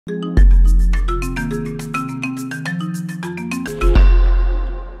We are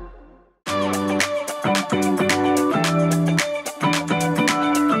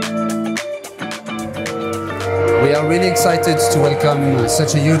really excited to welcome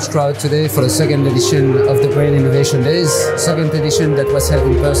such a huge crowd today for the second edition of the Brain Innovation Days. Second edition that was held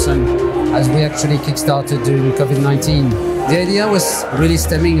in person as we actually kickstarted during COVID-19. The idea was really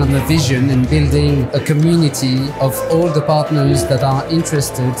stemming on the vision and building a community of all the partners that are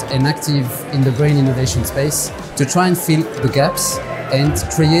interested and active in the brain innovation space to try and fill the gaps and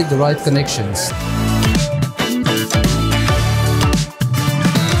create the right connections.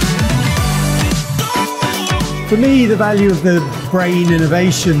 For me, the value of the Brain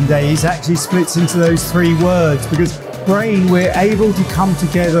Innovation Days actually splits into those three words, because brain, we're able to come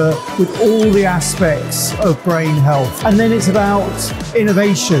together with all the aspects of brain health. And then it's about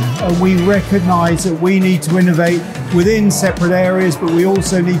innovation, and we recognize that we need to innovate within separate areas, but we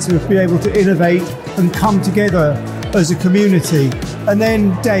also need to be able to innovate and come together as a community. And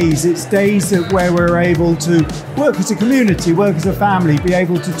then days, it's days where we're able to work as a community, work as a family, be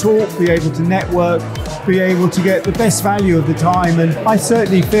able to talk, be able to network, be able to get the best value of the time. And I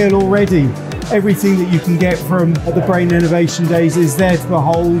certainly feel already everything that you can get from the Brain Innovation Days is there to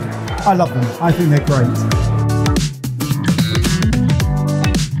behold. I love them. I think they're great.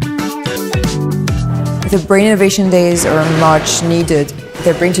 The Brain Innovation Days are much needed.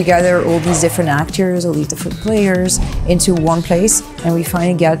 They bring together all these different actors, all these different players into one place, and we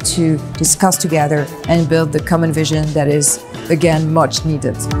finally get to discuss together and build the common vision that is, again, much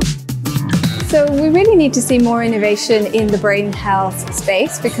needed. So we really need to see more innovation in the brain health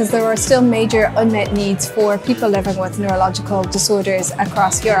space, because there are still major unmet needs for people living with neurological disorders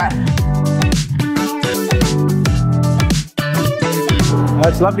across Europe.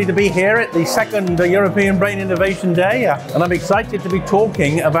 It's lovely to be here at the second European Brain Innovation Day, and I'm excited to be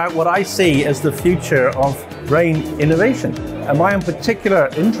talking about what I see as the future of brain innovation. And my own particular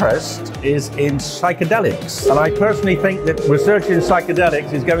interest is in psychedelics, and I personally think that research in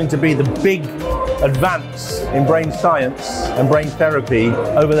psychedelics is going to be the big advance in brain science and brain therapy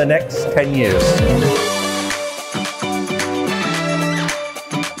over the next 10 years.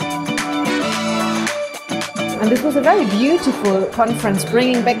 And this was a very beautiful conference,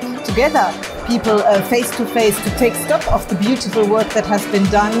 bringing back together people face to face to take stock of the beautiful work that has been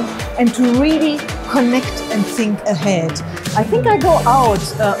done and to really connect and think ahead. I think I go out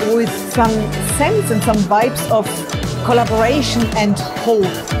with some sense and some vibes of collaboration and hope.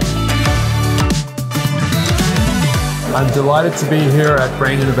 I'm delighted to be here at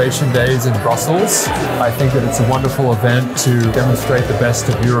Brain Innovation Days in Brussels. I think that it's a wonderful event to demonstrate the best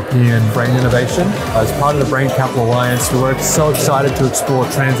of European brain innovation. As part of the Brain Capital Alliance, we're so excited to explore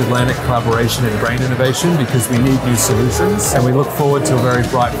transatlantic collaboration in brain innovation because we need new solutions, and we look forward to a very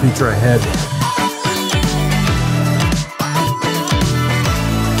bright future ahead.